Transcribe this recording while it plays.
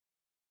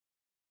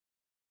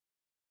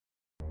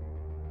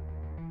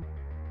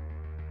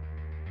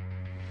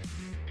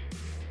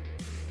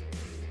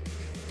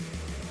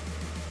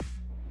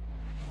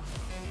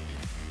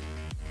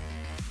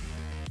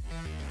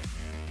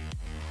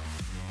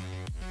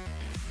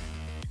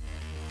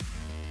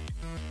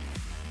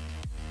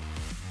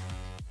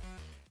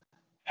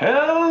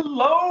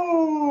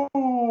Hello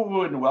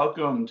and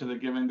welcome to the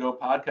Give and Go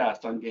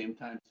podcast on Game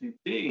Time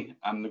CT.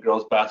 I'm the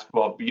girls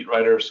basketball beat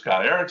writer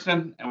Scott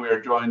Erickson, and we are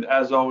joined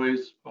as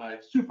always by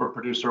super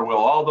producer Will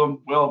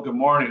Aldham. Will, good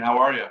morning. How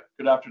are you?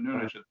 Good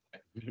afternoon, I should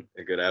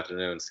say. Good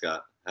afternoon,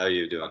 Scott. How are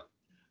you doing?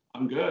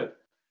 I'm good.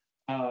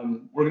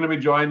 We're going to be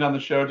joined on the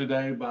show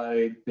today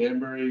by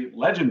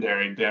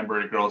legendary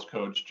Danbury girls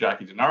coach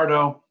Jackie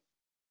DiNardo.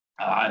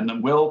 And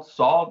then Will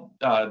saw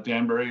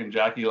Danbury and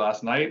Jackie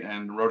last night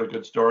and wrote a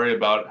good story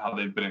about how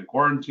they've been in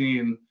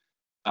quarantine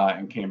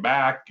and came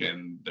back,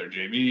 and their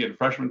JV and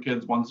freshman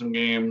kids won some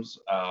games.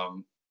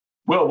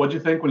 Will, what did you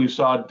think when you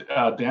saw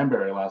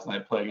Danbury last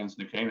night play against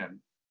New Canaan?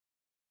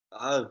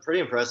 Pretty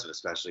impressive,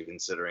 especially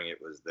considering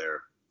it was their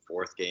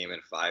fourth game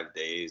in 5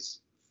 days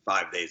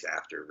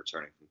after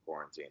returning from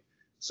quarantine.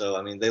 So,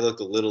 I mean, they looked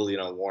a little,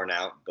 worn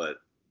out, but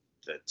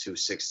the 2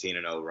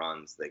 16-0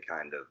 runs, they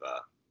kind of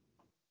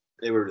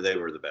they were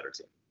the better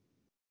team.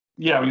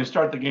 Yeah, when you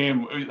start the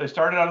game, they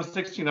started on a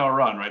 16-0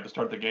 run, right, to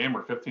start the game,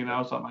 or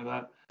 15-0, something like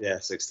that? Yeah,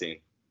 16.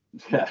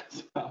 Yeah,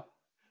 so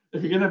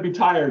if you're going to be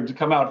tired, to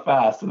come out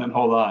fast and then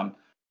hold on.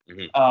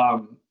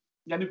 Mm-hmm.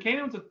 New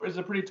Canaan is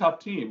a pretty tough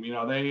team.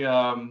 They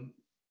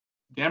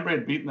Danbury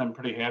had beaten them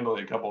pretty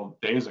handily a couple of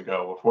days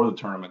ago before the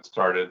tournament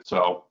started.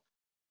 So,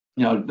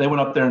 they went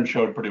up there and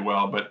showed pretty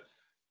well, but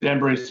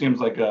Danbury seems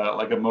like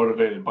a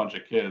motivated bunch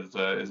of kids.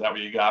 Is that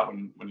what you got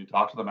when you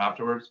talked to them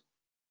afterwards?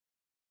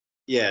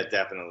 Yeah,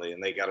 definitely.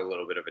 And they got a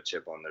little bit of a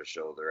chip on their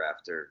shoulder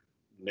after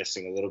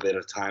missing a little bit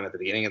of time at the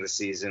beginning of the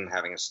season,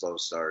 having a slow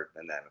start,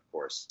 and then, of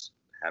course,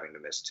 having to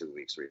miss 2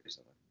 weeks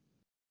recently.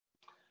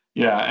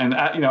 Yeah, and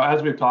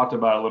as we've talked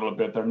about a little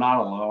bit, they're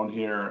not alone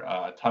here.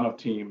 A ton of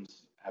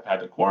teams have had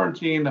to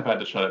quarantine, have had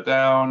to shut it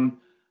down.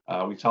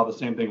 We saw the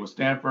same thing with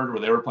Stanford,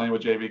 where they were playing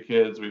with JV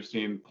kids. We've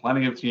seen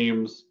plenty of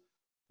teams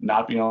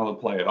not being able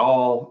to play at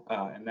all,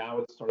 and now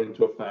it's starting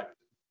to affect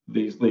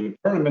these league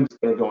tournaments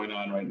that are going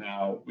on right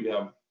now. We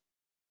have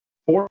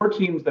 4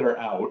 teams that are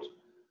out.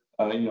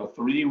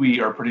 3 we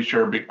are pretty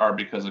sure are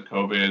because of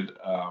COVID.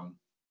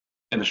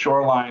 In the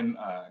Shoreline,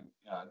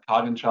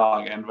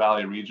 Coggins-Chog and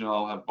Valley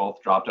Regional have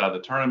both dropped out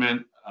of the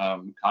tournament.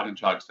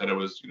 Coggins-Chog said it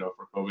was,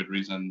 for COVID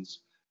reasons.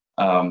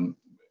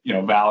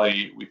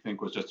 Valley, we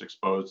think, was just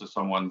exposed to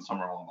someone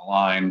somewhere along the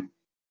line.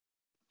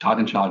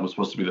 Coggins-Chog was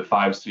supposed to be the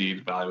 5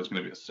 seed. Valley was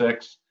going to be a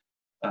 6.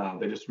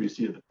 They just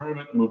reseeded the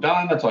tournament and moved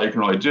on. That's all you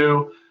can really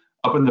do.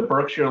 Up in the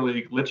Berkshire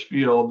League,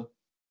 Litchfield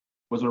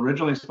was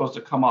originally supposed to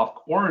come off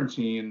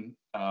quarantine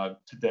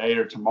today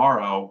or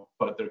tomorrow,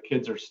 but their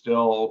kids are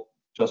still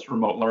just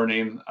remote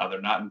learning. They're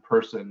not in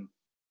person.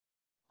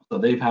 So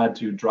they've had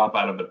to drop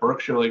out of the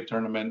Berkshire League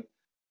tournament.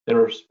 They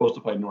were supposed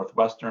to play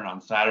Northwestern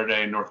on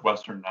Saturday.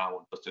 Northwestern now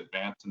will just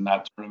advance in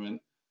that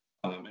tournament.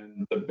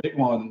 And the big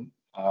one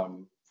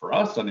for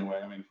us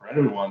anyway, for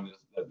everyone, is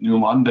that New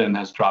London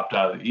has dropped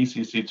out of the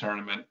ECC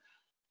tournament.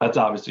 That's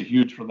obviously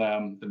huge for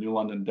them. The New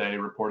London Day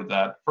reported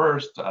that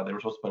first. They were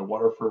supposed to play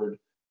Waterford.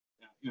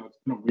 It's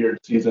been a weird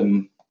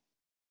season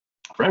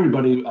for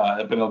everybody.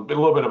 It's been a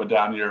little bit of a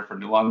down year for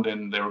New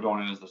London. They were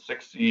going in as the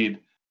 6th seed,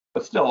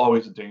 but still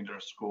always a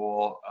dangerous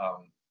school.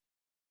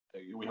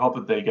 We hope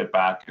that they get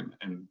back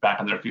and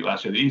back on their feet.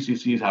 Last year, the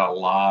ECC's had a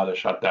lot of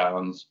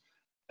shutdowns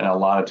and a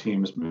lot of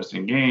teams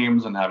missing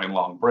games and having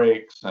long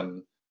breaks,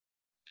 and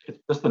it's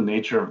just the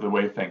nature of the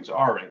way things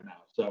are right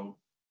now. So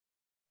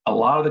a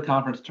lot of the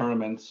conference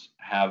tournaments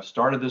have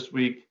started this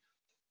week.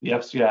 The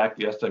FCIAC,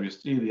 the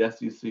SWC, the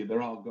SEC,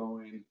 they're all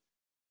going.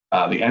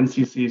 The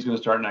NCC is going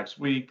to start next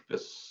week. The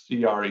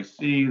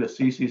CREC, the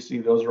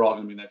CCC, those are all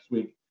going to be next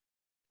week.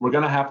 We're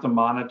going to have to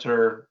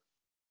monitor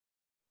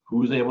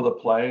who's able to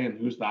play and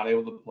who's not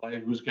able to play,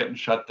 who's getting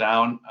shut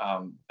down.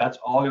 That's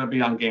all going to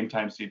be on Game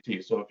Time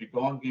CT. So if you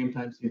go on Game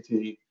Time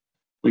CT,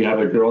 we have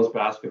a girls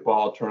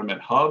basketball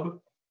tournament hub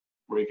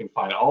where you can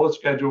find all the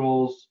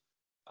schedules,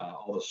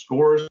 all the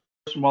scores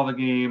from all the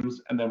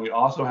games, and then we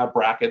also have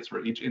brackets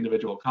for each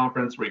individual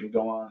conference where you can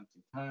go on and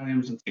see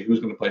times and see who's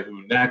going to play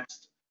who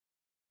next.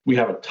 We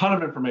have a ton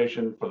of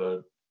information for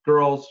the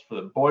girls, for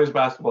the boys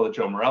basketball that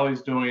Joe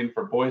Morelli's doing,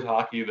 for boys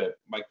hockey that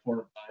Mike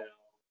Fornabio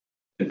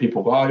and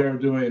people out are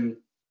doing.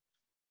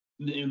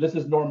 This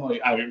is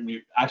normally,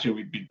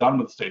 we'd be done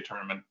with the state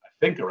tournament, I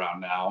think, around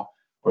now,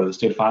 or the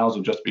state finals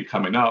would just be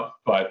coming up.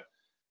 But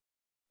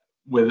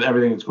with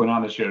everything that's going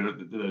on this year,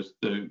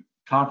 the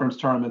conference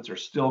tournaments are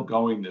still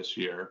going this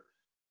year.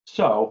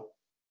 So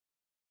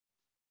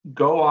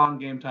go on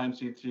Game Time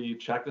CT,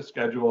 check the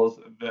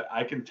schedules.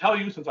 I can tell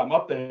you, since I'm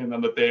updating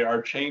them, that they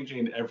are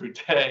changing every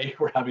day.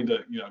 We're having to,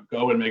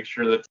 go and make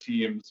sure that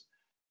teams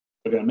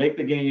are going to make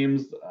the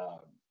games.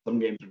 Some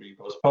games are being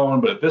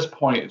postponed, but at this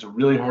point, it's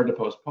really hard to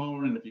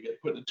postpone. And if you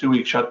get put in a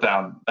 2-week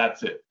shutdown,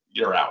 that's it.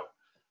 You're out.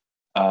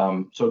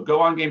 So go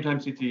on Game Time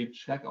CT,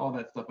 check all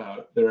that stuff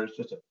out. There's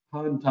just a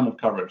ton of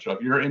coverage. So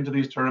if you're into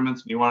these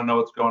tournaments and you want to know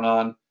what's going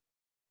on,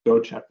 go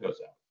check those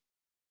out.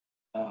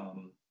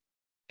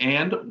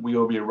 And we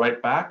will be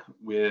right back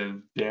with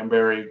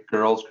Danbury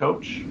girls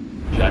coach,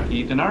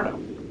 Jackie DiNardo.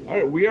 All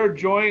right, we are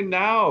joined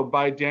now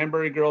by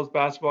Danbury girls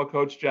basketball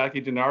coach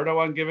Jackie DiNardo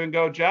on Give and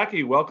Go.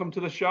 Jackie, welcome to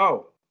the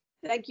show.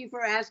 Thank you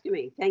for asking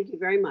me. Thank you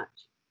very much.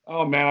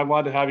 Oh man, I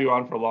wanted to have you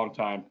on for a long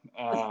time.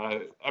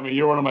 I mean,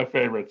 you're one of my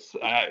favorites.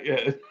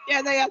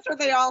 Yeah, that's what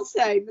they all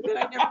say, but then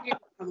I never hear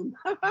from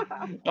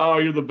them. Oh,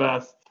 you're the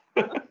best.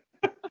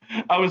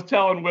 I was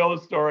telling Will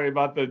a story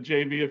about the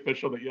JV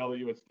official that yelled at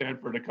you at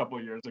Stanford a couple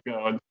of years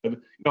ago and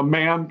said,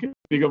 ma'am, can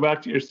you go back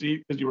to your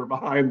seat because you were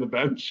behind the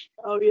bench?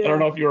 Oh, yeah. I don't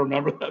know if you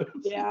remember that.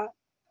 Yeah.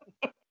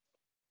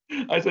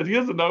 I said, he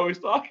doesn't know who he's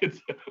talking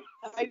to.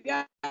 I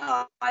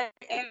know. I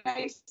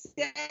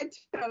said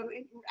to him,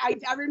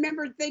 I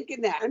remember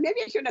thinking that. And maybe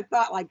I shouldn't have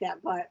thought like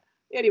that, but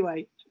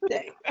anyway.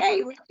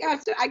 Hey,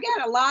 I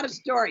got a lot of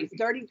stories.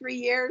 33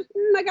 years,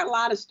 I got a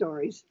lot of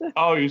stories.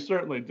 Oh, you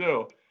certainly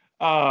do.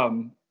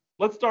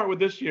 Let's start with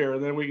this year,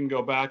 and then we can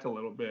go back a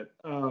little bit.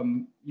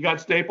 You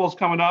got Staples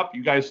coming up.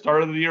 You guys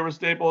started the year with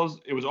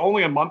Staples. It was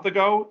only a month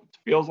ago. It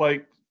feels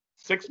like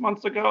 6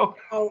 months ago.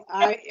 Oh,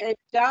 it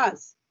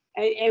does.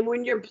 And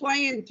when you're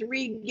playing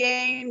 3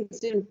 games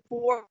in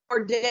 4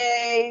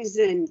 days,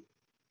 and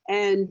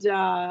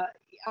it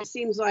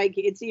seems like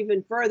it's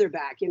even further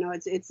back.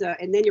 It's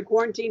and then you're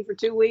quarantined for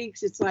 2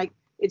 weeks. It's like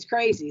it's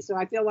crazy. So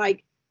I feel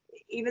like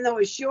even though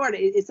it's short,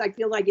 I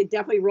feel like it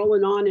definitely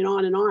rolling on and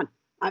on and on.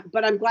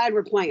 But I'm glad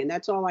we're playing.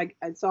 That's all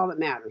that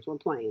matters. We're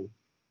playing.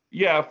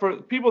 Yeah,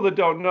 for people that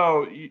don't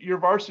know, your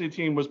varsity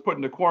team was put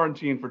into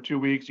quarantine for 2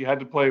 weeks. You had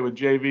to play with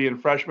JV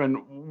and freshmen.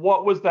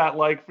 What was that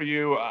like for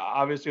you?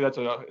 Obviously, that's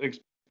an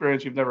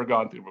experience you've never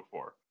gone through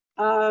before.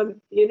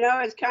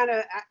 It's kind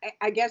of,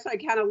 I guess I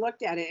kind of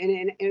looked at it,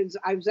 and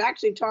I was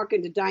actually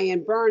talking to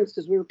Diane Burns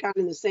because we were kind of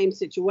in the same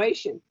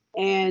situation.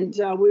 And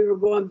we were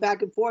going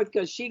back and forth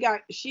because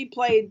she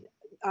played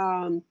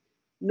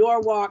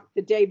Norwalk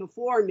the day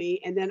before me,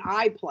 and then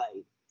I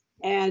played.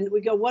 And we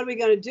go, what are we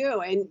going to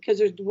do? And because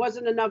there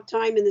wasn't enough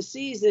time in the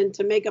season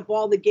to make up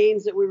all the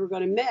games that we were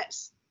going to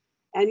miss.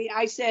 And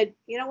I said,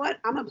 you know what?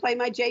 I'm going to play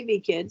my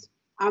JV kids.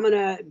 I'm going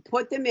to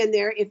put them in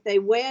there. If they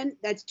win,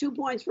 that's 2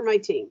 points for my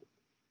team.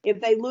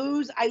 If they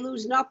lose, I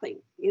lose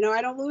nothing.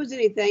 I don't lose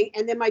anything.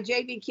 And then my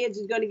JV kids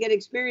is going to get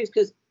experience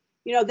because,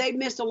 they've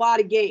missed a lot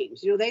of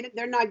games.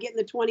 They're not getting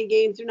the 20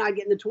 games. They're not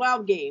getting the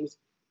 12 games.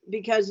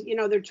 Because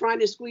they're trying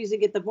to squeeze and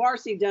get the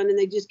varsity done, and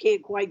they just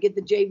can't quite get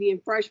the JV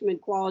and freshman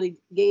quality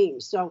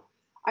games. So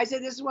I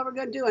said, this is what we're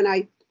going to do.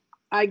 And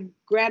I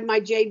grabbed my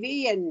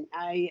JV and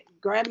I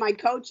grabbed my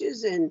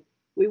coaches, and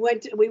we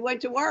went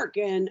to work.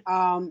 And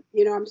I'm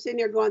sitting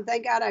there going,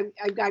 thank God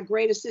I've got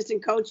great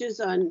assistant coaches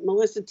on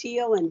Melissa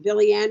Teal and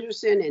Billy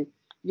Anderson and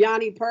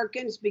Yanni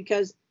Perkins,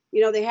 because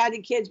they had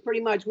the kids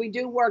pretty much. We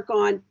do work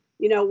on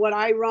what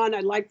I run.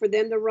 I'd like for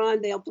them to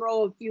run. They'll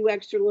throw a few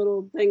extra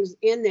little things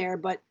in there,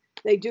 but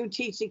they do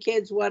teach the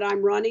kids what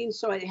I'm running,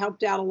 so it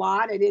helped out a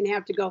lot. I didn't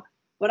have to go.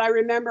 But I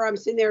remember I'm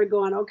sitting there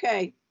going,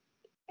 okay,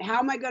 how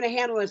am I going to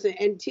handle this?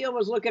 And Teal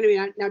was looking at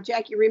me. Now,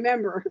 Jackie,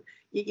 remember,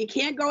 you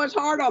can't go as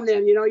hard on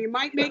them. You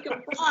might make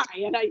them fly.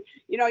 And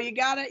you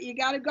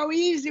gotta go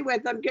easy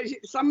with them because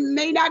some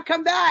may not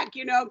come back.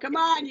 Come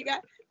on,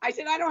 I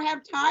said, I don't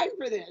have time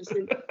for this.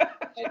 And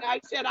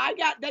I said,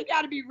 they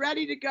got to be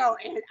ready to go.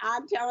 And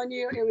I'm telling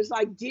you, it was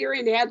like deer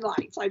in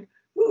headlights. Like,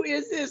 who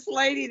is this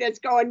lady that's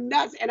going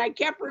nuts? And I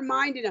kept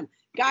reminding them,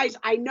 guys,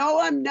 I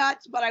know I'm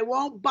nuts, but I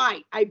won't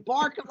bite. I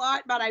bark a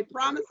lot, but I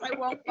promise I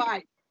won't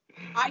bite.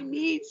 I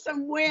need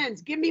some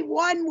wins. Give me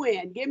one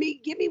win. Give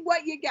me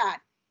what you got.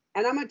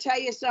 And I'm going to tell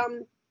you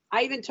something.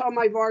 I even told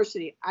my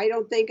varsity, I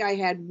don't think I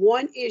had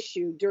one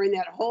issue during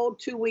that whole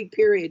 2-week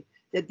period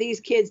that these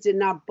kids did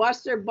not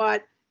bust their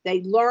butt.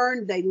 They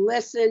learned, they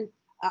listened.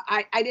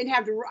 I didn't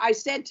have to, I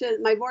said to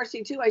my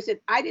varsity too, I said,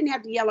 I didn't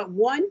have to yell at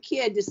one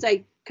kid to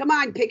say, come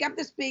on, pick up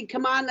the speed.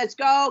 Come on, let's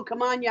go.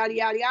 Come on, yada,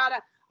 yada, yada.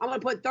 I'm going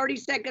to put 30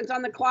 seconds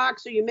on the clock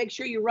so you make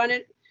sure you run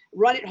it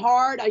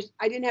hard.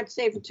 I didn't have to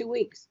say it for 2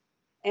 weeks.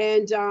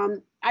 And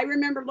I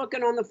remember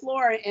looking on the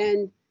floor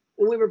and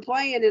we were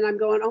playing and I'm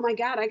going, oh my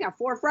God, I got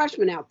 4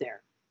 freshmen out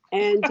there.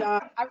 And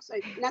I was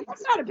like, now,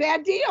 that's not a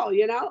bad deal,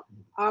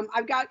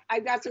 I've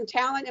got some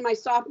talent in my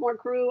sophomore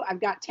crew. I've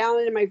got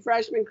talent in my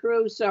freshman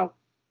crew. So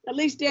at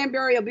least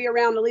Danbury will be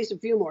around at least a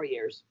few more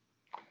years.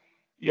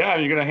 Yeah,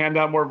 you're going to hand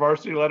out more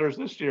varsity letters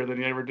this year than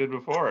you ever did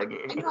before.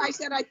 I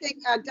said, I think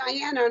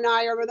Diana and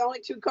I are the only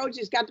 2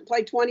 coaches got to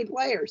play 20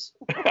 players.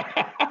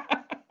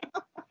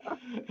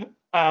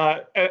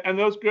 And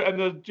those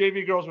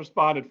JV girls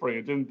responded for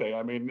you, didn't they?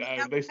 I mean,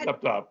 they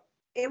stepped up.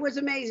 It was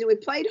amazing. We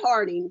played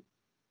Harding,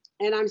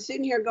 and I'm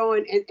sitting here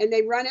going, and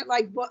they run it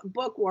like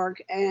book work,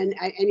 and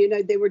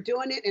they were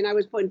doing it, and I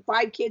was putting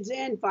 5 kids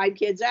in, 5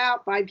 kids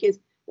out, 5 kids.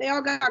 They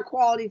all got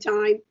quality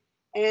time.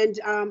 And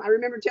I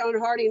remember telling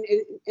Harding,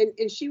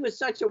 and she was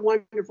such a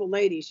wonderful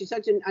lady. She's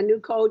such a new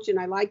coach, and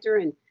I liked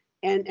her,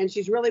 and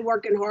she's really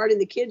working hard. And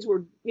the kids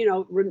were,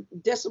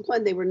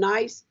 disciplined. They were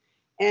nice.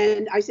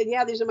 And I said,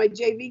 yeah, these are my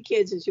JV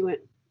kids. And she went,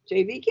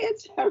 JV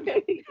kids?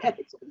 Okay, yeah,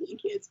 JV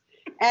kids.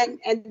 And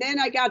then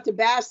I got to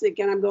Bassick,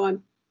 and I'm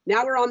going,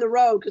 now we're on the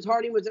road because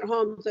Harding was at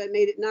home, so it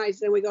made it nice.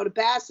 Then we go to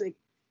Bassick,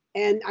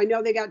 And I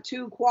know they got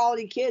 2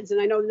 quality kids,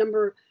 and I know the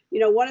number,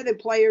 one of the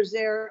players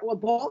there, well,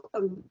 both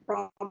of them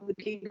probably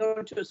can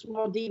go to a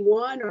small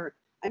D1, or,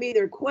 I mean,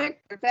 they're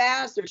quick, they're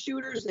fast, they're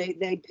shooters,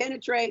 they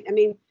penetrate. I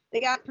mean, they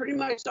got pretty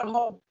much the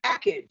whole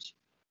package.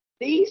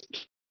 These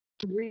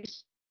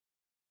kids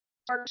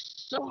worked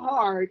so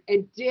hard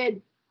and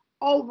did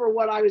over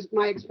what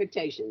my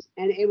expectations,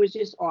 and it was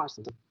just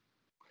awesome.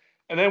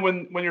 And then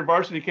when your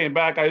varsity came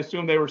back, I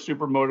assume they were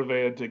super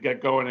motivated to get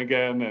going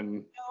again.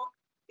 And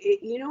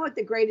you know what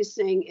the greatest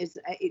thing is?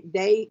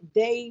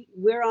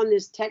 We're on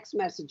this text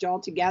message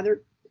all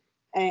together,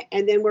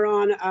 and then we're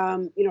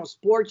on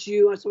Sports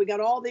U. So we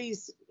got all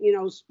these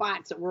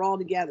spots that we're all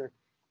together.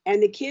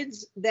 And the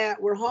kids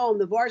that were home,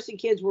 the varsity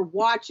kids, were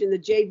watching the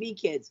JV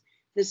kids.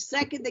 The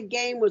second the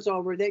game was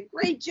over, that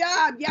great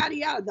job, yada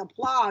yada, the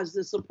applause,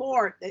 the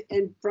support,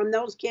 and from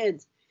those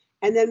kids.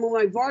 And then when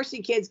my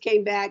varsity kids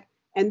came back,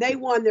 and they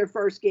won their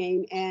first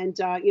game, and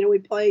we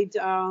played.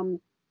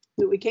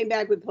 We came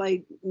back. We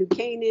played New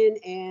Canaan,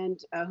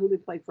 and who did we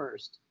play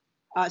first?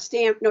 We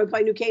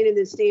played New Canaan,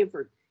 then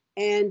Stanford.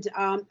 And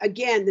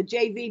again, the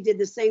JV did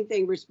the same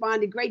thing.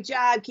 Responded, great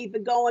job, keep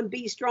it going,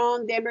 be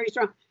strong, Danbury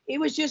strong. It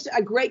was just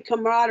a great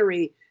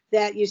camaraderie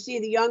that you see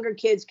the younger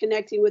kids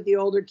connecting with the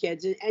older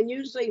kids, and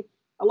usually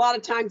a lot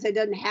of times that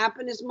doesn't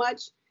happen as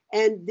much.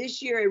 And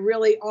this year, it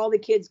really all the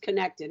kids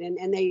connected,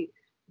 and they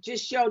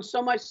just showed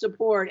so much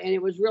support, and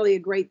it was really a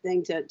great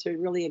thing to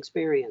really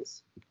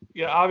experience.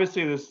 Yeah,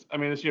 obviously this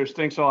year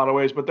stinks in a lot of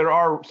ways, but there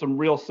are some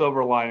real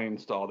silver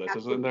linings to all this,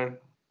 Absolutely. Isn't there?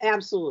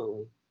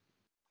 Absolutely.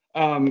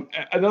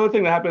 Another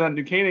thing that happened at the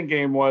New Canaan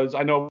game was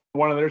I know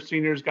one of their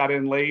seniors got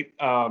in late.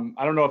 I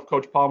don't know if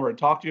Coach Palmer had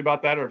talked to you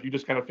about that or if you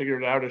just kind of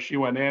figured it out as she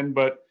went in,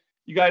 but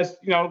you guys,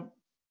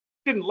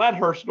 didn't let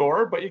her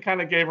score, but you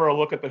kind of gave her a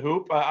look at the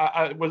hoop.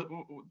 That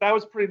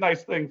was a pretty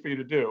nice thing for you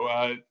to do.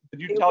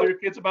 Did you tell your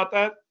kids about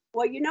that?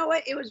 Well, you know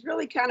what? It was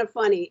really kind of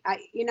funny. I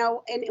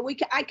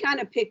kind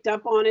of picked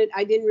up on it.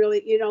 I didn't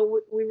really,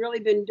 we really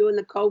been doing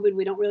the COVID.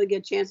 We don't really get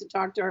a chance to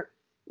talk to our,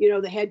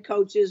 the head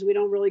coaches. We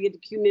don't really get to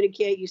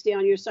communicate. You stay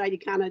on your side. You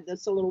kind of,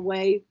 that's a little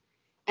wave.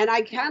 And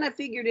I kind of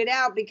figured it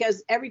out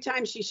because every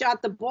time she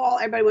shot the ball,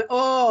 everybody went,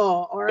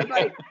 oh, or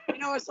everybody,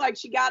 it's like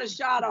she got a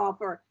shot off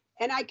her.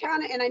 And I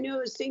knew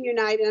it was senior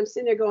night, and I'm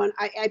sitting there going,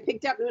 I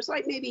picked up, it was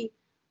like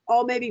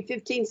maybe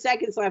 15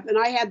 seconds left, and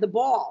I had the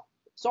ball.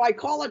 So I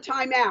call a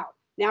timeout.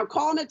 Now,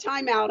 calling a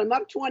timeout, I'm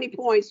up 20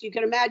 points. You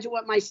can imagine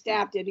what my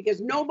staff did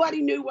because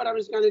nobody knew what I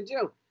was going to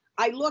do.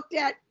 I looked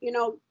at,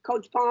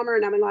 Coach Palmer,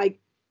 and I'm like,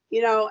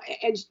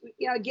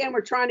 again,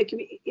 we're trying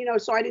to,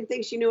 so I didn't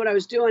think she knew what I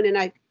was doing. And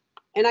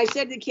I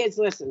said to the kids,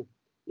 listen,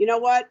 you know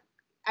what?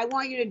 I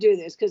want you to do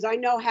this because I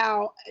know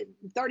how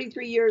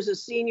 33 years of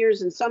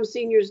seniors, and some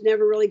seniors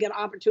never really get an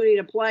opportunity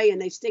to play,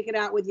 and they stick it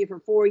out with you for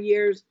 4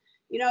 years.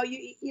 You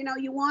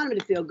want them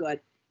to feel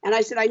good. And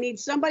I said, I need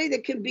somebody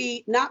that can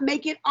not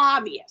make it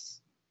obvious,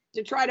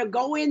 to try to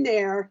go in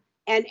there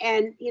and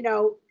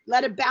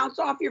let it bounce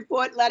off your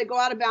foot, let it go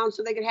out of bounds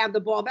so they could have the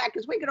ball back,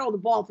 because we could hold the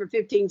ball for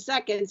 15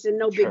 seconds and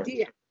no big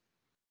deal.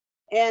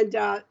 And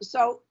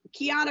so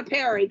Kiana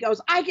Perry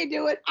goes, I can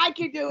do it.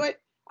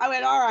 I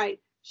went, all right.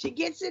 She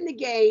gets in the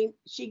game.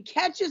 She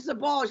catches the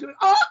ball. She went,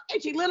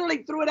 and she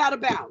literally threw it out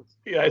of bounds.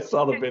 Yeah, I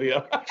saw the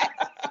video.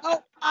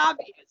 So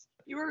obvious.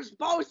 You were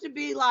supposed to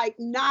be like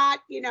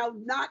not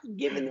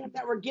giving them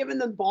that we're giving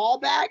the ball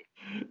back.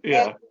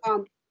 Yeah.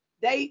 And,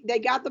 they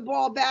got the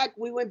ball back.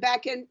 We went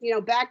back in,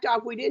 backed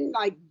off. We didn't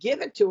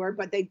give it to her,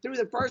 but they threw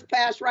the first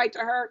pass right to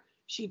her.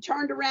 She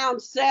turned around,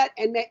 set,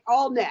 and made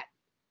all net.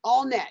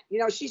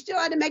 She still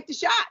had to make the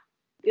shot.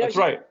 That's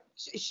right.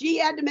 She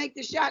had to make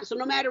the shot. So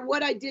no matter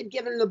what I did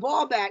giving her the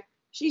ball back,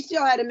 she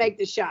still had to make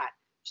the shot.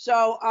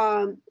 So,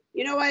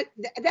 you know what?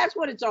 That's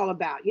what it's all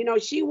about.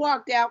 She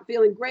walked out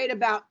feeling great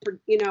about,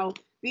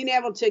 being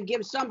able to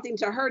give something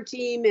to her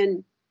team.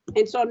 And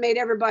so it made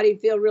everybody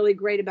feel really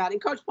great about it.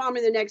 And Coach Palmer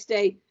the next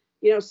day,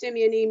 sent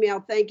me an email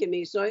thanking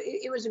me. So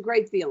it was a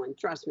great feeling.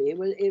 Trust me.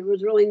 It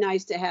was really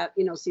nice to have,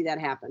 see that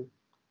happen.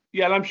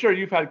 Yeah, and I'm sure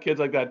you've had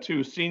kids like that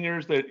too.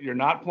 Seniors that you're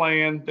not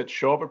playing, that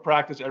show up at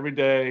practice every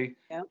day,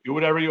 do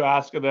whatever you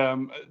ask of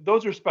them.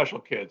 Those are special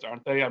kids,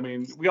 aren't they? I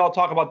mean, we all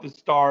talk about the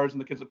stars and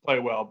the kids that play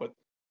well, but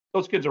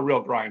those kids are real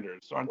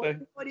grinders, aren't they?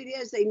 What it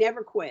is, they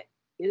never quit.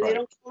 They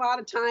don't get a lot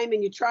of time,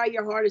 and you try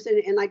your hardest.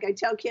 And like I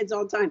tell kids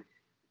all the time,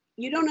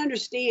 you don't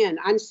understand.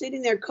 I'm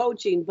sitting there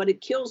coaching, but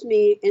it kills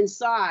me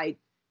inside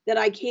that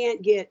I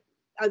can't get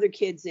other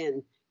kids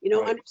in.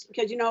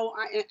 Because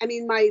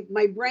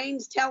my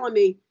brain's telling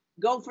me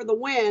go for the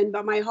win,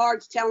 but my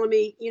heart's telling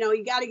me,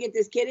 you got to get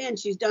this kid in.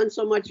 She's done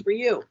so much for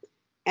you.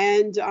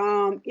 And,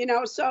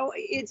 so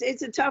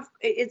it's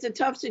a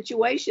tough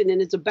situation,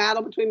 and it's a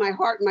battle between my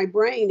heart and my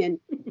brain,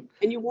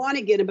 and you want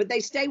to get them, but they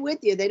stay with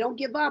you. They don't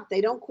give up.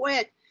 They don't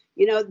quit.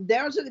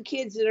 Those are the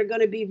kids that are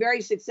going to be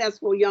very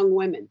successful young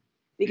women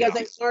because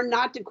they learn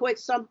not to quit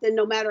something,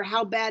 no matter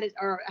how bad it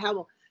or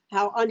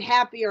how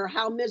unhappy or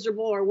how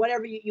miserable or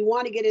whatever you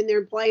want to get in there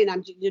and play.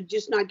 And you're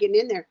just not getting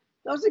in there.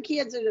 Those are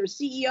kids that are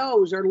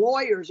CEOs or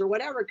lawyers or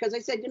whatever, because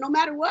they said, no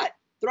matter what,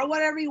 throw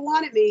whatever you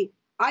want at me.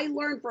 I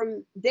learned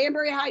from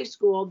Danbury High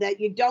School that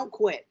you don't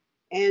quit.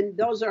 And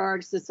those are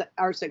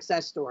our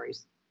success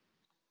stories.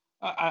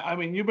 I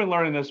mean, you've been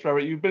learning this forever.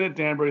 You've been at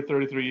Danbury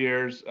 33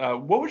 years.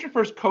 What was your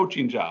first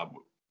coaching job?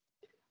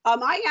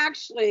 I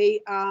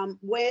actually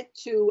went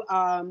to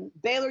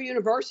Baylor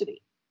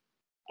University,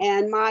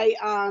 and my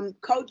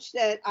coach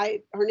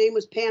her name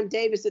was Pam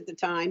Davis at the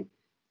time,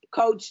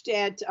 coached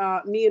at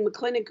me in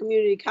McLennan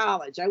Community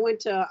College. I went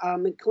to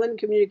McLennan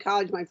Community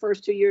College my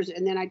first 2 years,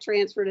 and then I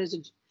transferred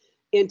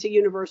into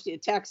University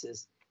of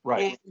Texas.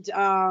 Right.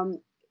 And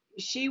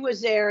she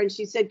was there, and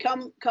she said,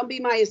 come be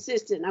my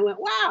assistant. And I went,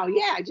 wow,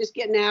 yeah, just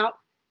getting out.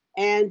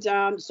 And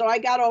so I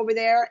got over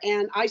there,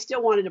 and I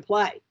still wanted to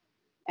play.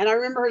 And I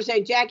remember her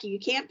saying, Jackie, you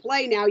can't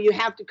play now. You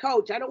have to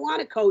coach. I don't want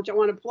to coach. I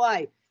want to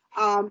play.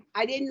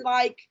 I didn't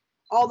like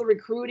all the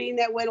recruiting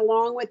that went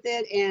along with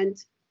it.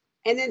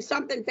 And then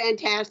something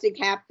fantastic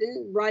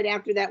happened right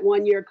after that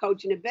 1 year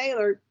coaching at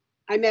Baylor.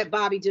 I met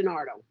Bobby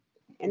DiNardo,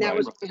 and that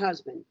was my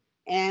husband.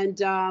 And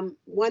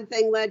one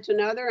thing led to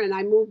another, and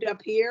I moved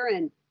up here,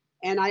 and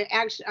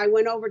I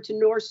went over to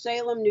North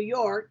Salem, New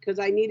York, because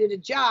I needed a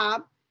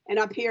job. And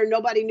up here,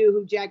 nobody knew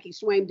who Jackie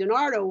Swaim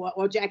DiNardo was,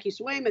 or Jackie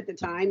Swaim at the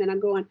time. And I'm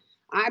going,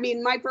 I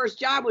mean, my first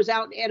job was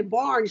out at a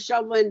barn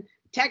shoveling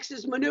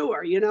Texas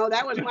manure. You know,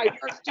 that was my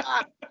first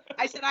job.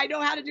 I said, I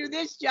know how to do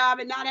this job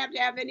and not have to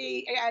have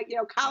any,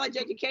 college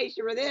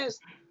education for this.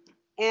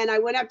 And I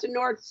went up to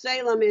North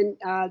Salem, and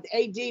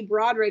AD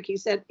Broderick, he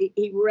said,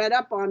 he read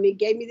up on me,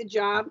 gave me the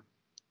job,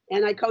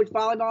 and I coached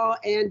volleyball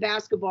and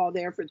basketball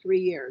there for 3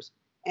 years.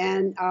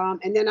 And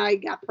then I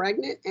got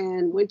pregnant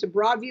and went to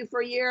Broadview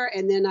for a year.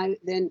 And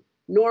then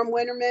Norm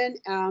Winterman,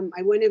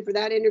 I went in for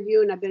that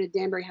interview, and I've been at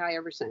Danbury High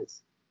ever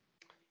since.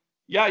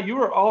 Yeah, you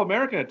were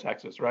All-American at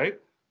Texas, right?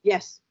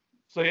 Yes.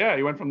 So yeah,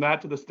 you went from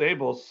that to the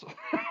Stables.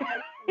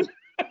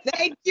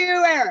 Thank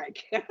you,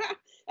 Eric.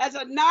 That's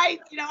a nice,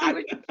 I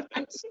was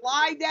trying to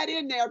slide that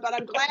in there, but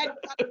I'm glad you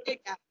got a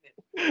kick out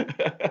of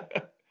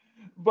it.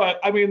 But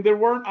I mean, there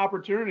weren't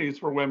opportunities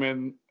for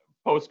women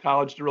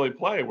post-college to really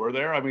play, were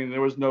there? I mean,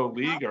 there was no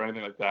league or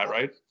anything like that,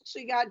 right?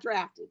 She got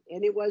drafted,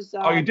 and it was.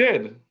 Oh, you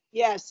did?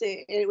 Yes,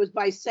 it was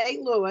by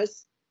St.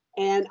 Louis,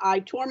 and I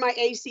tore my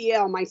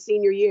ACL my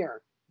senior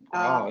year.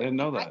 I didn't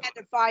know that. I had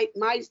to fight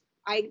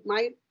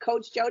my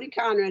coach, Jody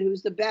Conrad,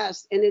 who's the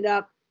best, ended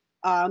up,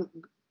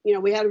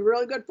 we had a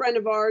really good friend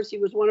of ours. He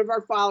was one of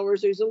our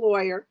followers. He's a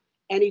lawyer,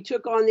 and he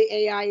took on the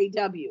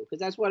AIAW, because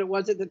that's what it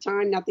was at the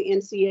time, not the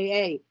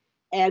NCAA.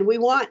 And we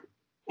won.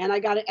 And I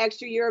got an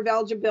extra year of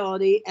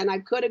eligibility, and I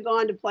could have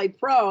gone to play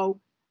pro.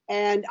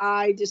 And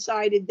I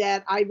decided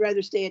that I'd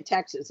rather stay at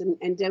Texas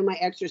and do my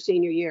extra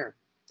senior year.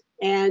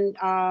 And,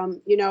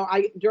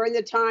 during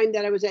the time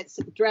that I was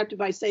drafted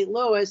by St.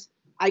 Louis,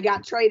 I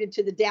got traded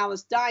to the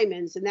Dallas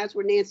Diamonds, and that's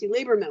where Nancy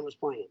Lieberman was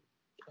playing.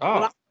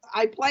 Oh.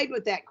 I played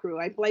with that crew.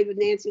 I played with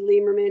Nancy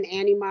Lieberman,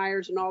 Annie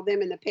Myers, and all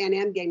them in the Pan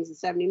Am games in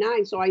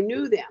 '79, so I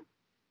knew them.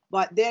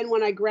 But then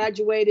when I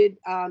graduated,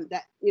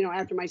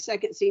 after my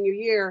second senior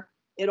year,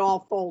 it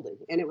all folded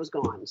and it was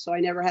gone. So I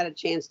never had a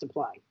chance to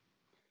play.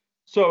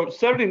 So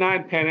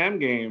 '79 Pan Am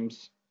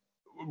games,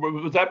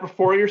 was that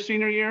before your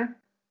senior year?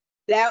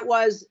 That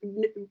was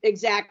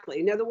exactly.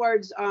 In other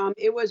words,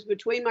 it was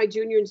between my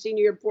junior and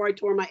senior year before I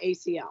tore my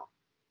ACL.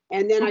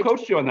 And then Who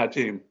coached you on that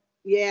team?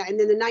 Yeah, and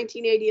then the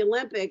 1980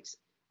 Olympics,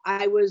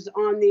 I was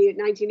on the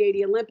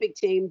 1980 Olympic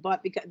team,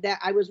 but because that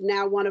I was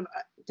now one of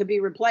to be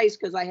replaced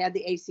because I had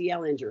the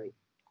ACL injury.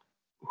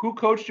 Who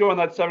coached you on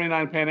that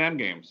 '79 Pan Am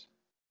games?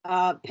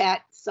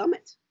 Pat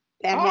Summit.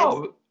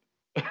 Let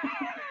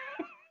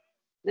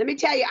me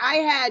tell you, I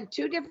had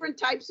two different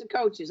types of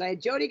coaches. I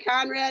had Jody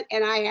Conrad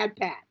and I had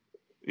Pat.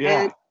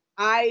 Yeah.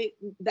 And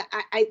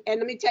and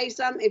let me tell you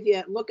something. If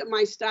you look at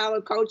my style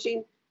of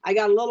coaching, I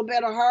got a little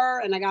bit of her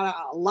and I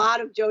got a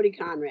lot of Jody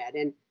Conrad.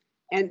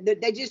 And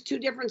they're just two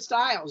different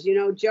styles.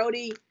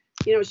 Jody,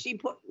 she was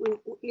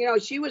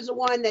the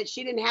one that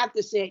she didn't have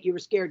to say it. You were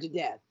scared to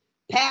death.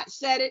 Pat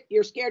said it,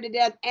 you're scared to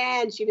death,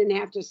 and she didn't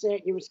have to say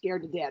it, you were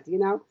scared to death,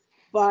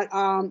 But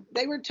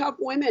they were tough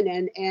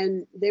women,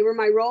 and they were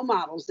my role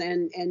models,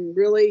 and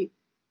really,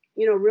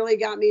 really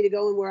got me to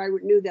going where I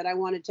knew that I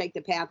wanted to take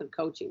the path of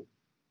coaching.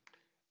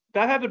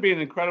 That had to be an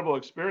incredible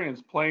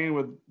experience playing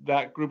with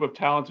that group of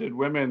talented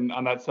women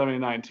on that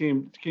 '79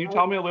 team. Can you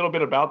tell me a little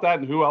bit about that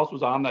and who else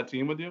was on that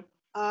team with you?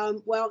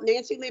 Well,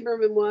 Nancy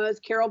Lieberman was,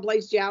 Carol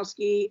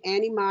Blazejowski,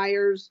 Annie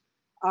Myers.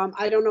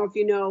 I don't know if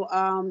you know.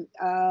 I'm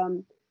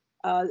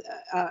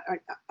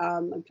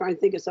trying to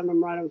think of some of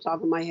them right on the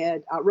top of my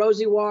head.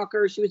 Rosie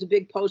Walker, she was a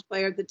big post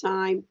player at the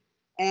time,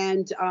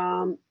 and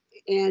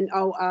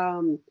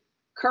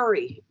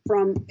Curry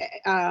from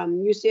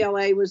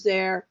UCLA was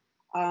there.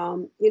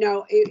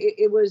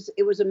 It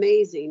was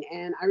amazing.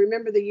 And I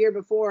remember the year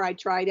before I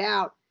tried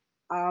out,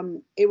 I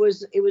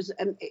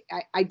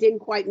didn't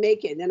quite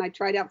make it. And then I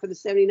tried out for the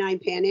 '79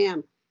 Pan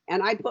Am,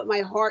 and I put my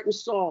heart and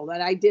soul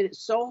that I did it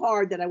so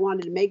hard that I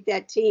wanted to make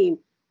that team.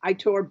 I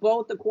tore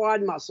both the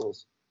quad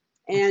muscles.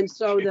 And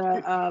so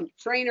the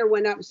trainer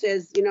went up and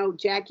says,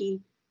 Jackie,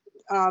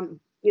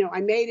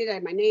 I made it. I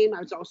had my name.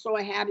 I was so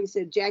happy. He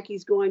said,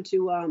 Jackie's going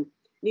to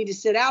need to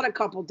sit out a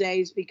couple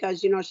days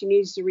because, she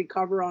needs to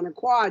recover on her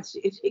quads.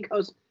 He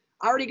goes,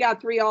 I already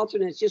got 3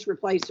 alternates. Just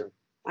replace her.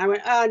 I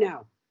went, oh,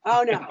 no.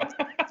 Oh, no.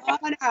 Oh,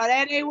 no,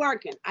 that ain't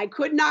working. I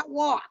could not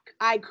walk.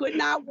 I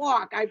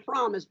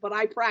promise, but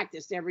I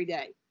practiced every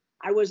day.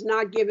 I was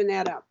not giving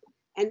that up.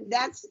 And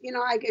that's,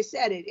 like I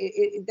said,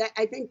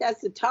 I think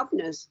that's the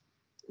toughness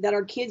that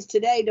our kids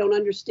today don't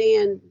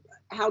understand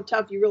how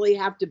tough you really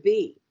have to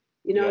be.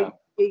 You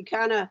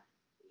kind of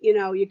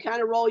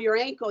roll your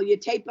ankle, you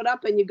tape it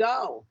up and you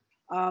go.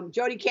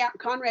 Jody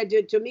Conrad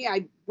did to me.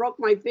 I broke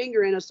my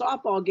finger in a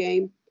softball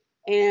game.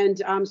 And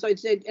so I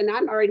said, and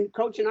I'm already,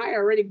 Coach and I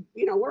are already,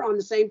 we're on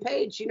the same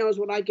page. She knows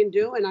what I can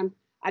do. And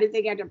I didn't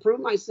think I had to prove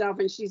myself.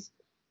 And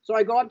so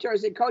I go up to her, I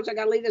said, Coach, I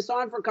got to leave this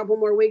on for a couple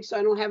more weeks so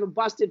I don't have a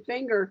busted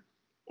finger.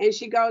 And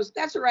she goes,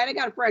 that's all right. I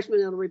got a freshman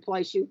that'll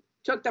replace you.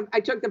 I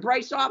took the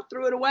brace off,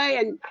 threw it away,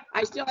 and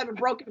I still have a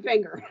broken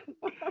finger.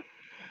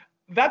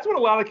 That's what a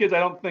lot of kids, I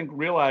don't think,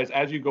 realize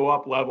as you go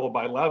up level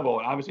by level.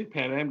 And obviously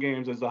Pan Am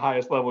Games is the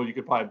highest level you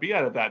could probably be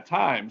at that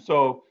time.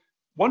 So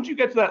once you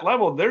get to that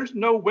level, there's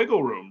no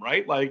wiggle room,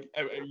 right? Like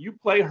you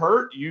play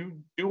hurt, you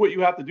do what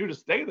you have to do to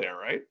stay there,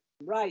 right?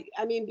 Right.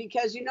 I mean,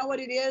 because you know what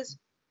it is?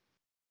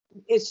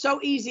 It's so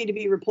easy to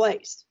be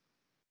replaced.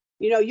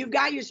 You've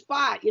got your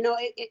spot.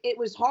 It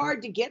was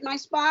hard to get my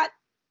spot,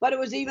 but it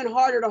was even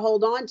harder to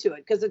hold on to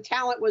it because the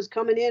talent was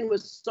coming in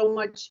was so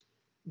much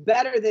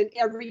better than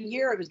every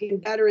year. It was getting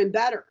better and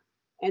better.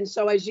 And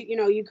so as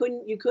you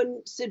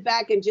couldn't sit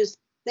back and just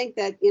think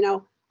that,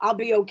 I'll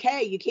be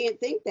okay. You can't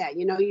think that,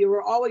 you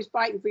were always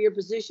fighting for your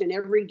position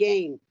every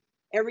game,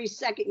 every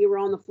second you were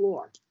on the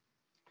floor.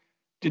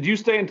 Did you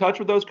stay in touch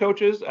with those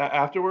coaches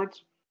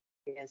afterwards?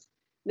 Yes.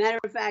 Matter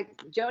of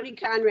fact, Jody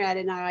Conrad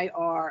and I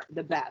are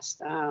the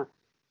best.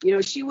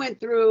 She went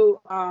through,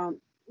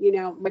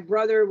 my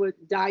brother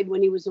died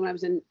when I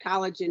was in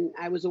college and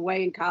I was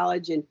away in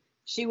college, and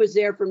she was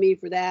there for me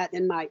for that.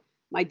 And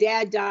my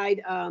dad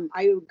died.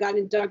 I got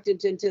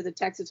inducted into the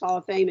Texas Hall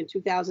of Fame in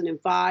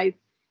 2005,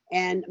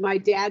 and my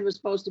dad was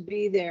supposed to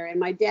be there. And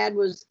my dad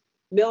was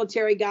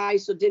military guy,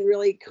 so didn't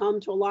really come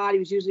to a lot. He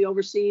was usually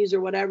overseas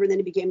or whatever. And then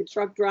he became a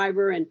truck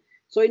driver, and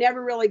so he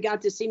never really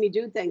got to see me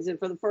do things. And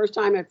for the first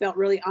time, I felt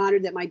really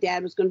honored that my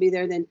dad was going to be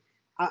there. Then,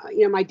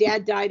 my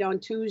dad died on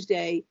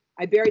Tuesday.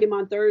 I buried him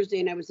on Thursday,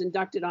 and I was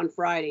inducted on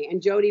Friday.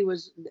 And Jody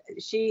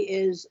she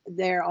is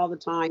there all the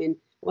time. And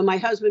when my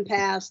husband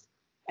passed,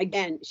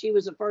 again, she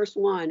was the first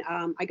one.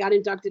 I got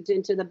inducted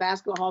into the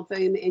Basketball Hall of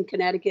Fame in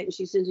Connecticut, and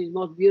she sends me the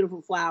most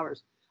beautiful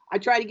flowers. I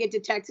try to get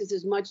to Texas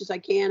as much as I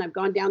can. I've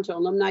gone down to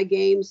alumni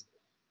games.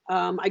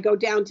 I go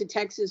down to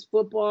Texas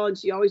football, and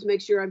she always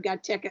makes sure I've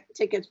got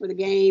tickets for the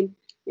game.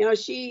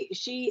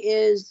 She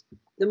is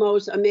the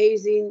most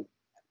amazing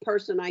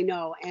person I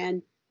know.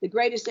 And the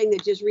greatest thing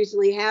that just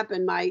recently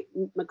happened, my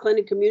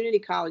McLennan Community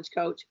College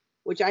coach,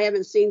 which I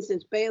haven't seen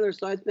since Baylor,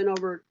 so it's been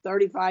over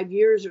 35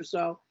 years or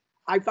so,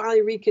 I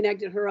finally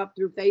reconnected her up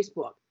through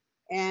Facebook.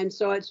 And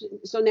so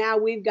now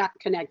we've got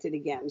connected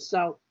again.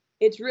 So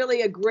it's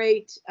really a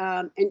great,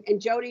 and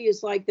Jody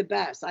is like the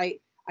best. I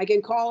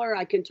can call her,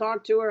 I can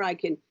talk to her, I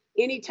can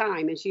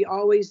anytime, and she's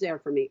always there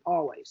for me,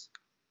 always.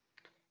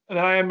 And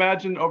I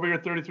imagine over your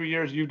 33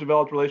 years, you've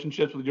developed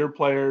relationships with your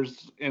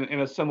players in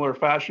a similar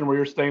fashion where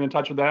you're staying in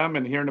touch with them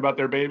and hearing about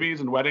their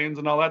babies and weddings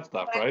and all that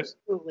stuff, right?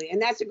 Absolutely.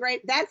 And that's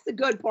the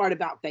good part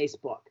about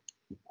Facebook.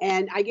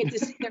 And I get to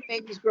see their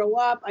babies grow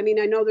up. I mean,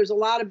 I know there's a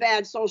lot of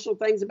bad social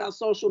things about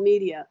social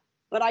media,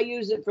 but I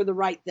use it for the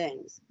right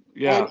things.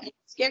 Yeah. And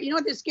you know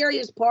what the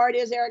scariest part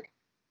is, Eric?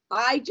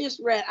 I just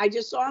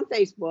saw on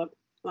Facebook,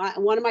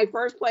 one of my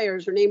first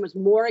players, her name was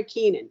Maura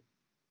Keenan.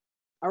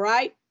 All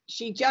right.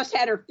 She just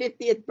had her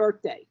 50th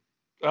birthday.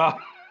 I'm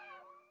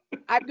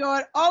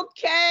going,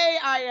 okay,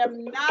 I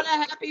am not a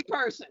happy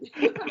person.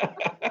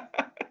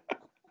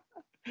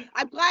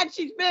 I'm glad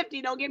she's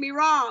 50, don't get me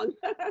wrong.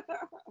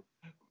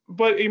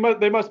 But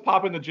they must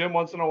pop in the gym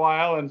once in a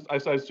while, and I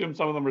assume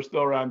some of them are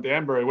still around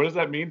Danbury. What does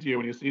that mean to you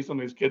when you see some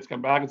of these kids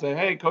come back and say,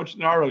 hey, Coach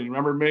DiNardo, you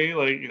remember me?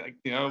 Like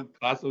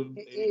class of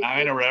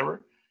 89 or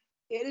whatever?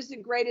 It is the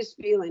greatest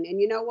feeling.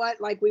 And you know what?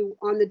 Like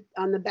on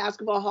the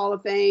Basketball Hall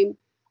of Fame,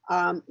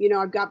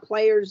 I've got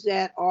players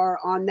that are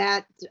on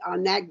that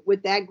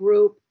with that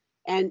group,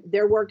 and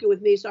they're working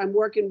with me. So I'm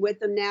working with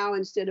them now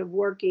instead of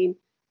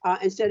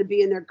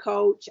being their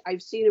coach.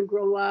 I've seen them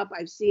grow up.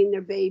 I've seen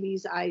their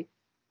babies.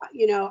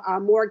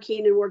 Maura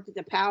Keenan worked at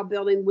the Powell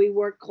building. We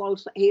work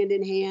close hand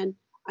in hand.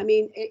 I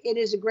mean, it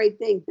is a great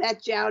thing.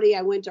 Beth Jowdy,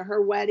 I went to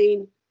her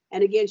wedding,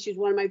 and again, she's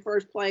one of my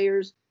first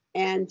players.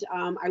 And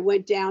I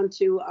went down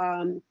to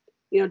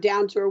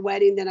her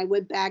wedding. Then I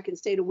went back and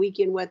stayed a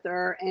weekend with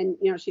her. And,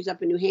 she's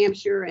up in New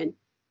Hampshire, and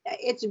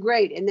it's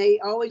great. And they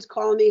always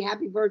call me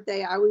happy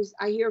birthday.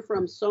 I hear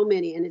from so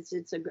many, and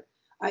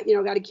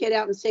got a kid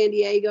out in San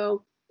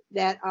Diego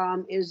that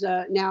is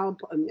now,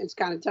 it's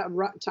kind of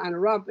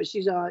rough, but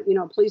she's a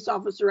police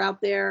officer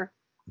out there.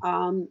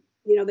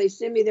 They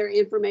send me their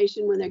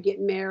information when they're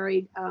getting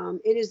married.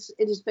 It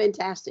is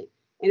fantastic.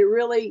 And it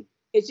really,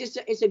 it's just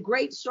it's a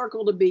great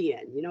circle to be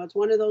in. You know, it's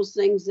one of those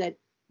things that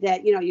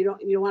you know you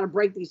don't want to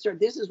break these.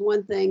 This is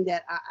one thing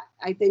that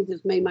I think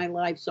that's made my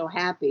life so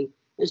happy,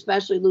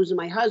 especially losing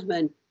my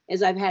husband,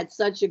 is I've had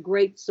such a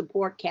great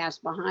support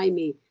cast behind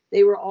me.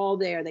 They were all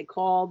there. They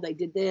called. They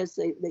did this.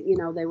 They you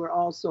know, they were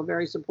all so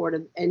very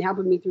supportive and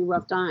helping me through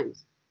rough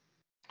times.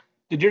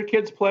 Did your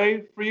kids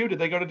play for you? Did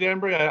they go to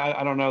Danbury?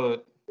 I don't know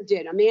that.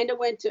 Did Amanda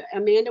went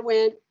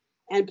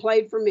and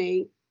played for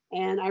me,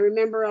 and I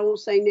remember, I won't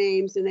say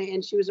names,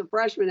 and she was a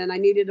freshman, and I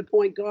needed a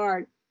point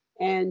guard,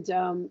 and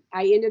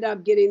I ended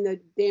up getting the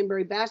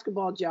Danbury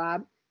basketball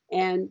job.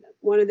 And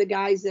one of the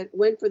guys that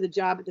went for the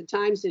job at the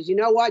time says, "You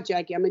know what,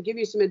 Jackie, I'm gonna give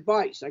you some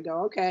advice." I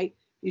go, "Okay,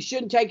 you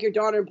shouldn't take your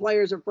daughter and play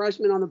her as a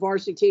freshman on the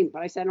varsity team."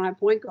 But I said, "I don't have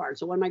point guard,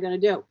 so what am I gonna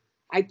do?"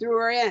 I threw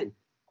her in.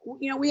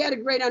 You know, we had a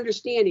great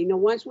understanding. You know,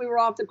 once we were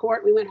off the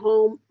court, we went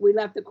home, we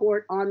left the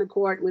court on the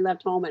court, and we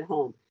left home at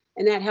home.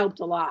 And that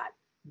helped a lot.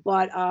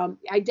 But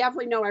I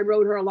definitely know I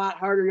rode her a lot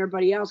harder than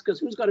everybody else, because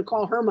who's going to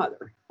call her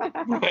mother?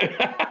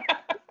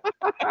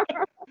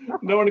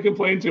 No one to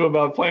complain to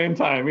about playing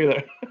time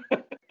either.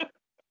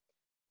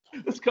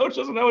 This coach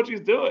doesn't know what she's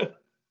doing.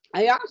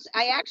 I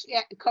actually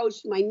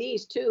coached my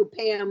niece too,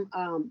 Pam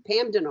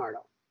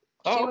DiNardo.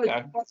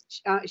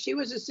 She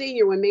was a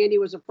senior when Mandy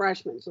was a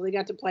freshman, so they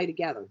got to play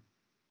together.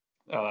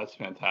 Oh, that's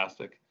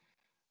fantastic.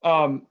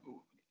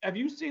 Have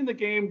you seen the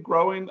game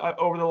growing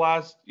over the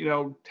last,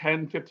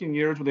 10, 15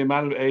 years with the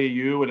amount of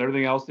AAU and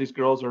everything else these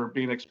girls are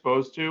being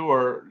exposed to,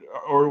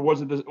 or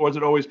was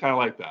it always kind of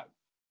like that?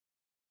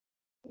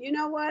 You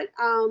know what?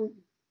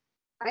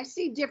 I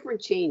see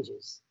different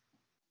changes.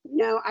 You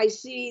know, I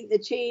see the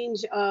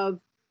change of,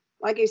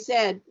 like I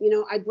said,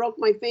 I broke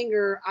my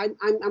finger. I'm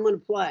going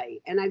to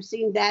play, and I've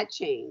seen that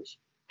change.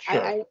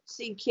 Sure. I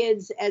see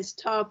kids as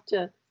tough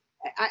to.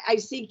 I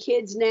see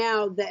kids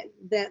now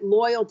that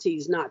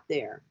loyalty's not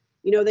there.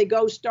 They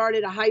go start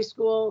at a high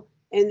school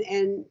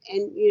and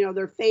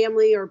their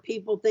family or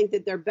people think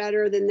that they're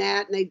better than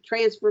that, and they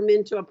transfer them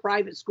into a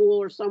private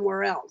school or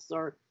somewhere else.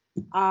 Or,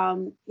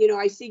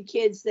 I see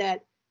kids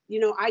that,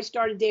 I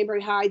started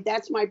Danbury High.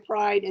 That's my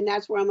pride, and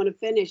that's where I'm going to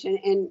finish.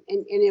 And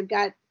I've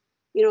got,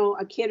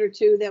 a kid or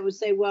two that would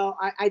say, well,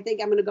 I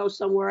think I'm going to go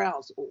somewhere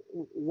else.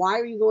 Why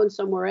are you going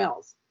somewhere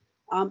else?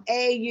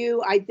 AAU,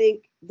 I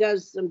think,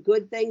 does some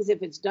good things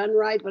if it's done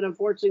right, but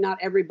unfortunately not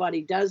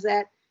everybody does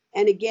that.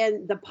 And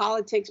again, the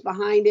politics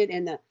behind it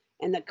and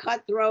the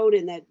cutthroat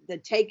and the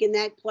taking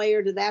that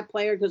player to that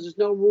player because there's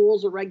no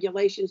rules or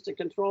regulations to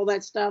control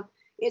that stuff.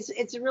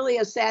 It's really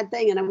a sad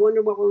thing. And I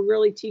wonder what we're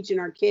really teaching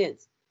our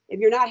kids. If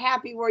you're not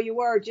happy where you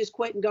were, just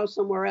quit and go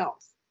somewhere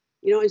else.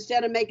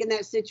 Instead of making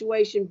that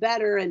situation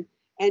better and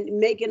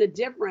making a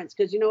difference,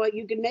 because you know what,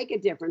 you can make a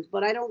difference,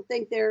 but I don't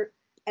think they're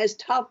as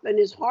tough and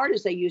as hard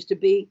as they used to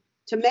be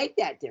to make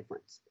that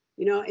difference.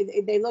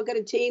 If they look at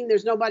a team,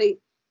 there's nobody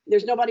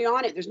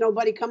on it. There's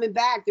nobody coming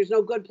back. There's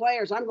no good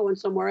players. I'm going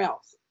somewhere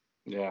else.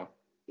 Yeah.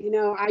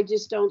 I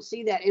just don't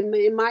see that.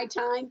 In my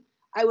time,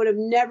 I would have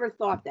never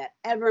thought that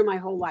ever in my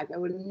whole life. I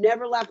would have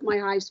never left my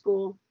high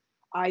school.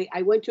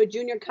 I went to a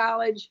junior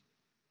college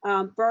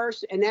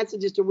first, and that's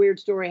just a weird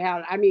story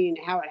how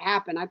it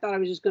happened. I thought I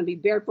was just going to be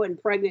barefoot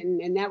and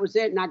pregnant, and that was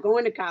it, not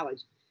going to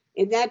college.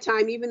 In that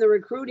time, even the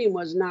recruiting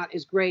was not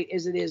as great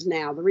as it is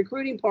now. The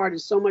recruiting part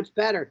is so much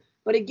better.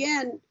 But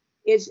again,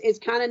 it's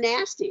kind of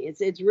nasty.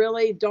 It's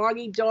really dog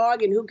eat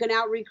dog, and who can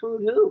out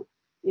recruit who?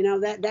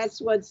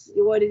 That's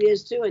what it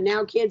is too. And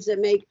now kids that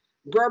make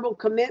verbal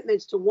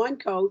commitments to one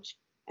coach,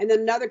 and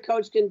then another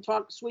coach can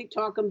sweet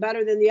talk them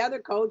better than the other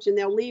coach, and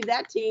they'll leave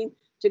that team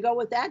to go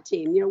with that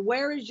team.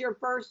 Where is your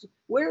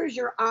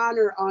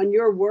honor on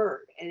your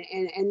word?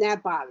 And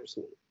that bothers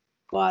me.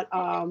 But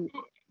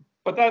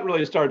that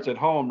really starts at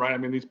home, right? I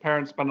mean, these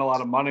parents spend a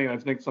lot of money, and I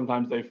think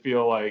sometimes they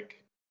feel like,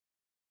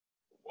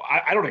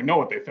 I don't even know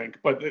what they think,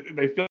 but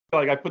they feel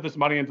like I put this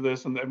money into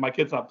this, and if my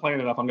kid's not playing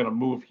enough, I'm going to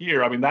move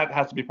here. I mean, that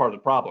has to be part of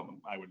the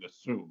problem, I would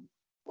assume.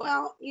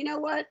 Well, you know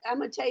what? I'm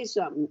going to tell you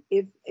something.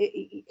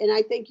 And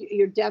I think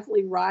you're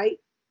definitely right,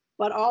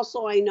 but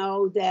also I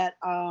know that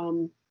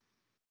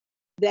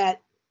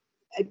that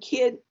a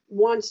kid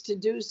wants to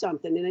do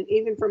something, and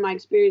even from my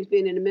experience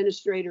being an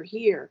administrator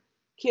here,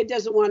 kid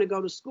doesn't want to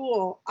go to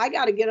school. I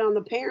got to get on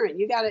the parent.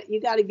 You got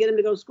to get him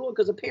to go to school,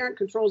 because the parent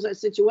controls that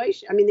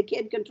situation. I mean, the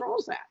kid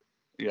controls that.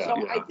 Yeah, so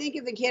yeah. I think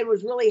if the kid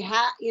was really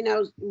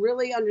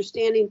really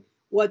understanding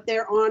what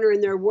their honor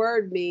and their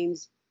word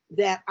means,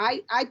 that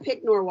I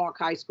picked Norwalk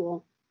High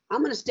School. I'm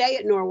going to stay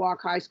at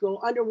Norwalk High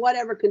School under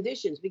whatever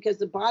conditions, because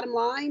the bottom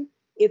line,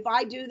 if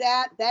I do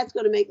that, that's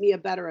going to make me a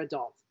better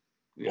adult.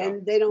 Yeah,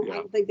 and they don't. Yeah. I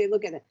don't think they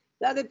look at it.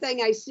 The other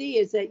thing I see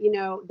is that,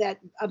 that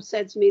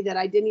upsets me, that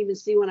I didn't even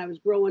see when I was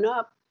growing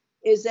up,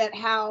 is that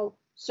how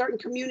certain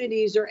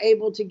communities are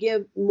able to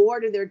give more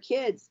to their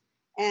kids,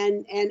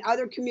 and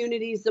other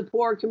communities, the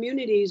poor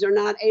communities, are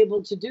not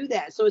able to do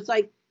that. So it's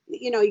like,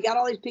 you got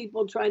all these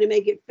people trying to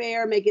make it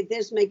fair, make it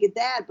this, make it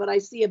that, but I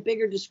see a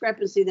bigger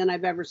discrepancy than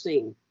I've ever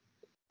seen.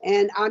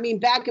 And I mean,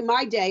 back in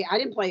my day, I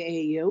didn't play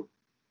AAU.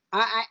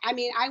 I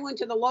mean, I went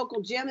to the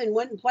local gym and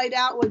went and played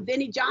out with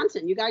Vinnie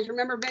Johnson. You guys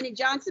remember Vinnie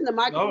Johnson, the No,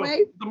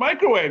 microwave? the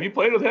microwave. You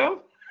played with him?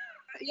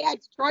 Yeah,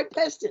 Detroit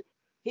Piston.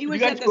 He Did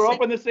was you guys at the grow same,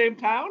 up in the same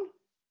town?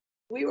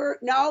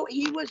 no,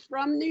 he was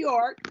from New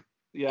York.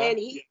 Yeah. And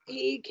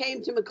he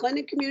came to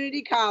McClendon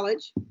Community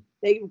College.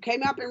 They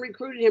came up and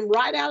recruited him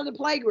right out of the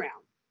playground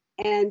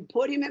and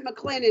put him at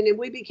McClendon, and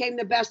we became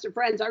the best of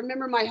friends. I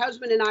remember my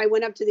husband and I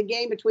went up to the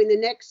game between the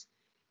Knicks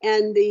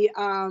and the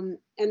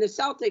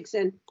Celtics,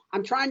 and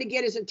I'm trying to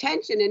get his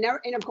attention,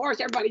 and of course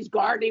everybody's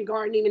guarding,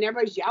 and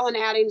everybody's yelling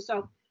at him.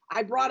 So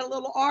I brought a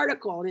little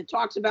article, and it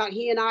talks about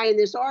he and I in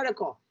this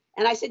article,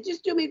 and I said,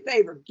 just do me a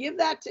favor, give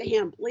that to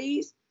him,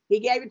 please. He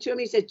gave it to him.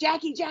 He said,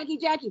 Jackie,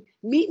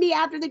 meet me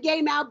after the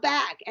game out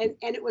back. And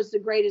it was the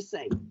greatest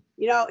thing.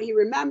 You know, he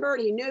remembered,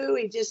 he knew,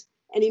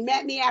 and he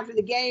met me after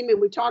the game,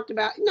 and we talked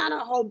about not a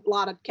whole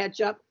lot of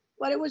catch up,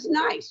 but it was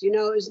nice. You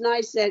know, it was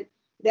nice that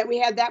we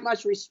had that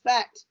much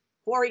respect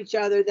for each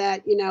other,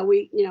 that, you know,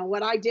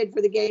 what I did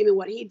for the game and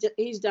what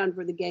he's done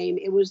for the game.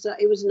 It was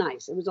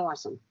nice. It was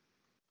awesome.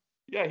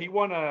 Yeah, he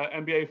won a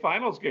NBA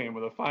Finals game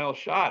with a final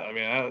shot. I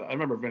mean, I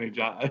remember Vinnie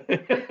Johnson,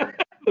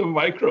 the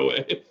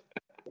microwave.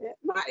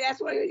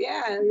 That's what.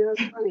 Yeah, you know,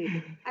 it's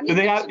funny. I mean, Did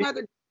they there's have some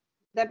other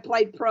that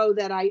played pro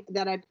that I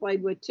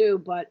played with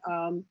too, but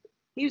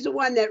he's the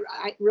one that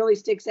really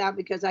sticks out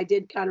because I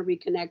did kind of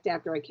reconnect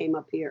after I came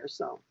up here,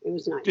 so it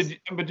was nice.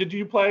 Did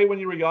you play when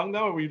you were young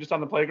though, or were you just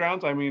on the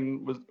playgrounds? I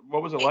mean,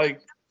 what was it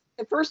like?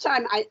 The first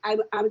time I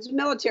was a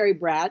military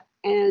brat,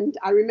 and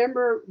I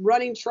remember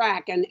running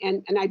track,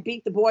 and I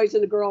beat the boys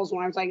and the girls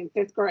when I was like in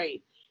 5th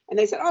grade, and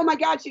they said, "Oh my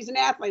God, she's an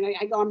athlete."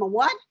 I go, "I'm a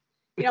what?"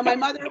 You know, my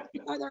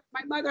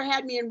mother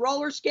had me in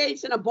roller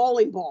skates and a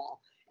bowling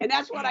ball, and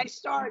that's what I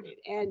started.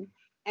 And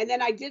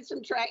then I did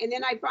some track, and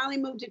then I finally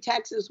moved to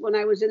Texas when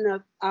I was in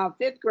the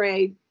 5th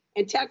grade.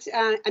 And Texas,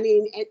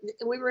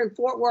 we were in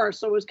Fort Worth,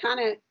 so it was kind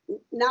of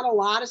not a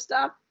lot of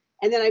stuff.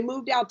 And then I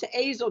moved out to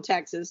Azle,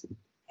 Texas,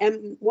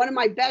 and one of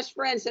my best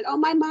friends said, "Oh,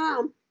 my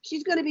mom,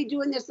 she's going to be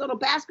doing this little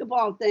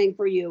basketball thing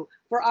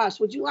for us.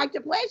 Would you like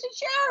to play?" I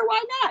said, "Sure,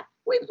 why not?"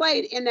 We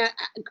played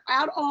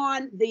out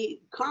on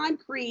the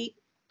concrete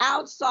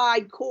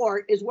outside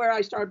court is where I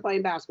started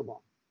playing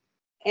basketball.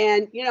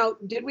 And, you know,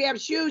 did we have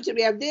shoes? Did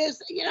we have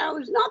this? You know, it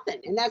was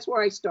nothing. And that's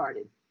where I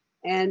started.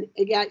 And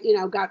it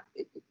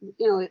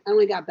it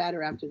only got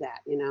better after that.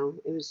 You know,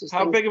 it was just.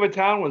 How big of a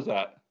town was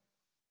that?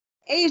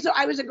 Azle,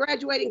 I was a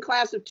graduating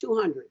class of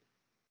 200.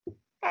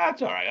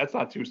 That's all right. That's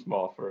not too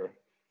small for.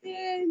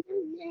 Yeah.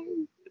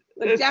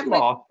 But It's definitely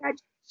small.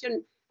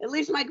 At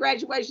least my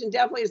graduation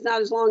definitely is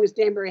not as long as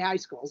Danbury High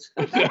School's.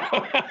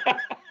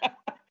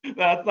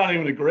 That's not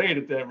even a grade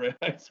at Danbury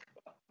High School.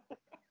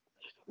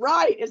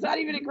 Right. It's not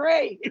even a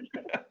grade.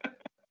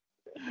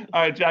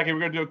 All right, Jackie, we're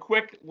going to do a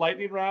quick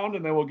lightning round,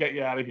 and then we'll get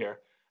you out of here.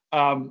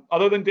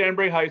 Other than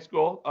Danbury High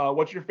School,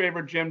 what's your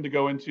favorite gym to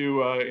go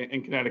into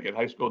in Connecticut,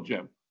 high school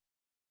gym?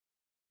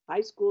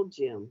 High school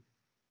gym.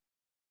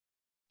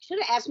 Should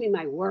have asked me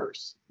my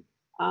worst.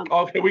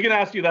 Okay, we can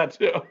ask you that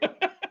too.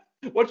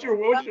 What's your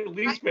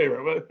least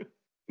favorite?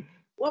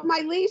 Well,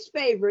 my least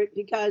favorite,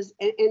 because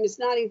and it's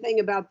not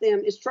anything about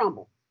them, is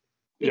Trumbull,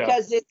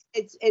 because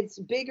it's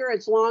bigger,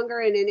 it's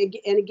longer, and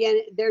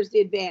again, there's the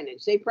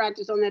advantage. They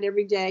practice on that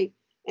every day,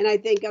 and I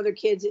think other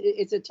kids,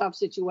 it's a tough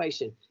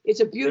situation. It's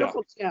a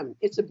beautiful gym.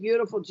 It's a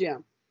beautiful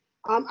gym.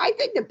 I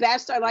think the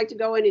best I like to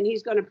go in, and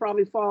he's going to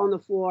probably fall on the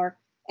floor,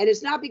 and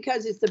it's not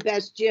because it's the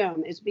best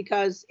gym, it's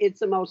because it's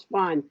the most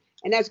fun,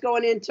 and that's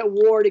going into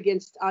Ward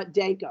against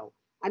Danko.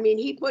 I mean,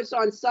 he puts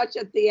on such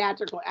a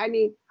theatrical. I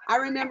mean, I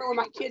remember when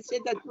my kids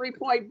hit that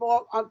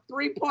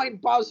 3-point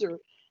buzzer,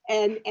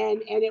 and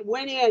it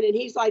went in, and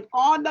he's like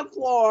on the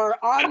floor,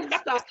 on the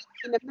stuff,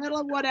 in the middle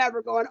of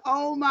whatever, going,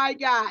 "Oh my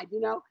God," you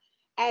know.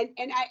 And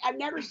I've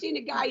never seen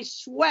a guy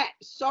sweat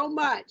so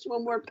much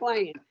when we're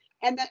playing.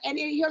 And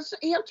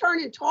he'll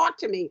turn and talk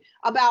to me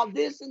about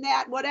this and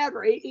that,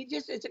 whatever.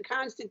 It's a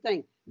constant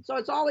thing. So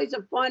it's always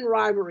a fun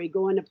rivalry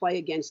going to play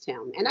against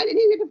him. And I didn't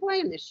even get to play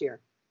him this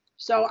year.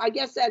 So I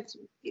guess that's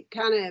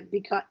kind of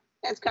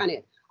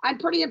it. I'm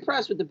pretty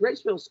impressed with the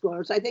Bridgeville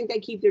scores. I think they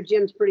keep their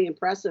gyms pretty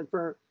impressive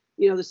for,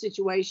 the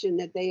situation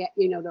that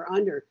they're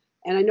under.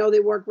 And I know they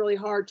work really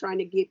hard trying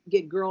to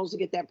get girls to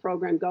get that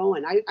program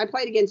going. I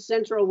played against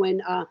Central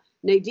when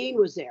Nadine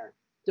was there,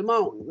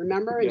 Damone,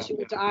 remember? And she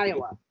went to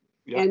Iowa.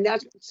 Yeah. And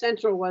that's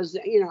Central was,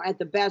 at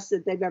the best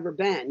that they've ever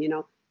been,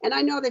 And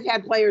I know they've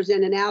had players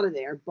in and out of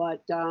there,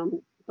 but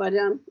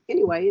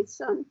anyway,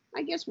 it's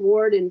I guess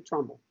Ward and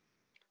Trumbull.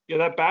 Yeah,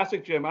 that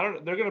Bassick gym.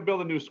 They're going to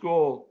build a new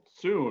school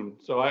soon,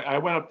 so I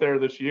went up there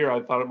this year.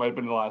 I thought it might have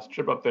been the last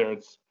trip up there.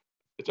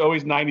 It's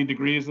always 90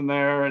 degrees in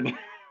there, and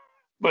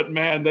but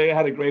man, they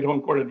had a great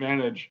home court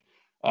advantage,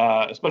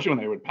 especially when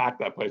they would pack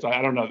that place.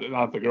 I don't know,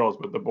 not the girls,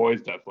 but the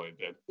boys definitely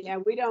did. Yeah,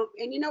 we don't.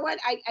 And you know what?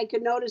 I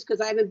could notice, because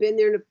I haven't been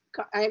there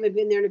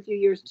in a few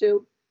years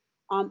too.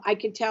 I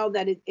could tell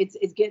that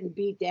it's getting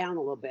beat down a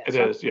little bit. It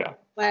is, yeah.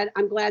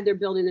 I'm glad they're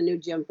building a new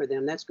gym for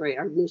them. That's great.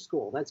 Our new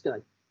school. That's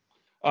good.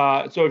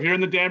 So if you're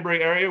in the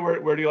Danbury area,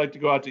 where do you like to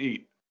go out to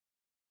eat?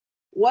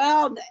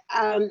 Well,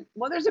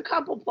 there's a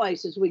couple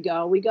places we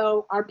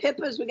go. Our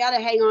Pippas. We got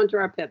to hang on to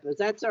our Pippas.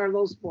 That's our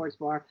little sports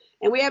bar,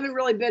 and we haven't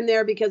really been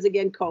there because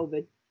again,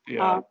 COVID.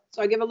 Yeah.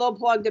 So I give a little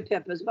plug to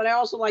Pippas, but I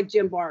also like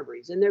Jim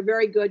Barbery's, and they're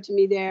very good to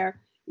me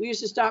there. We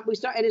used to stop.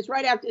 And it's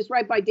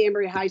right by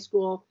Danbury High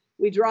School.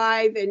 We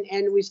drive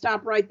and we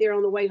stop right there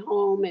on the way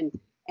home, and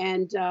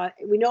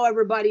we know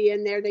everybody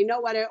in there. They know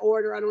what I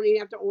order. I don't even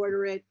have to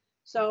order it.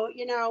 So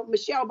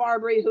Michelle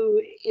Barbary,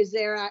 who is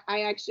there,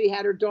 I actually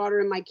had her daughter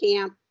in my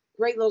camp.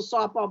 Great little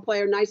softball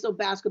player, nice little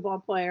basketball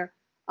player.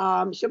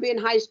 She'll be in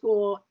high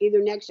school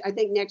I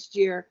think next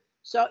year.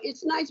 So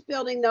it's nice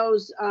building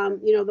those,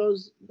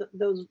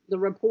 the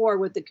rapport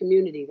with the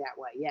community that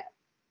way. Yeah.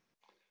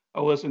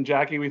 Oh, listen,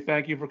 Jackie, we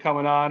thank you for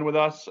coming on with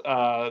us.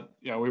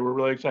 We were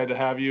really excited to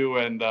have you,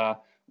 and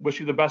wish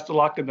you the best of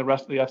luck in the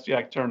rest of the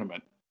FCIAC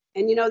tournament.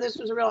 And this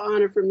was a real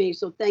honor for me.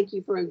 So thank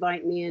you for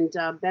inviting me,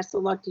 and best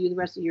of luck to you the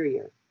rest of your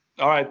year.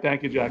 All right.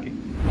 Thank you, Jackie.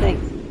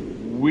 Thanks.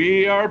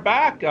 We are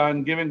back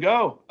on Give and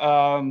Go.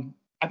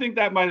 I think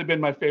that might have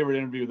been my favorite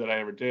interview that I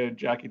ever did.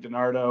 Jackie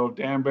DiNardo,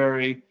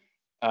 Danbury.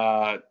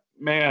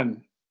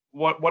 Man,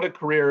 what a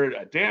career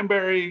at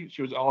Danbury.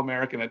 She was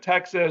All-American at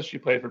Texas. She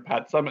played for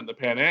Pat Summitt in the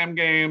Pan Am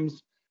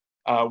Games.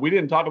 We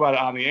didn't talk about it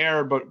on the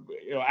air, but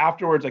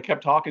afterwards I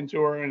kept talking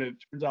to her, and it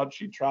turns out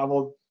she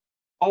traveled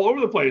all over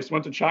the place.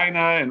 Went to China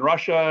and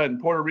Russia and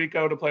Puerto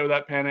Rico to play with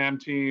that Pan Am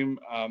team,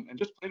 and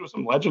just played with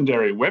some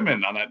legendary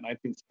women on that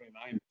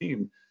 1979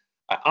 team.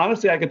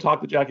 Honestly, I could talk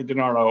to Jackie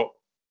DiNardo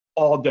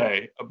all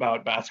day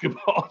about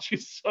basketball.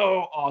 She's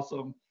so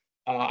awesome.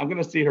 I'm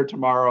going to see her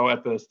tomorrow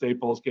at the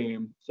Staples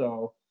game.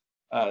 So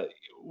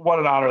what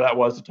an honor that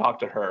was to talk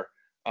to her.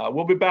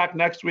 We'll be back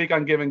next week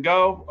on Give and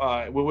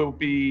Go. We will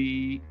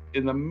be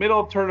in the middle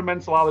of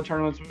tournaments. A lot of the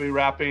tournaments will be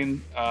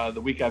wrapping the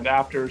weekend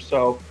after.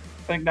 So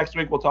I think next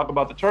week we'll talk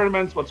about the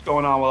tournaments, what's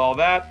going on with all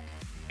that.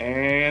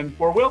 And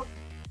for Will,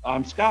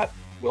 I'm Scott.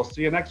 We'll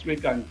see you next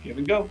week on Give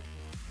and Go.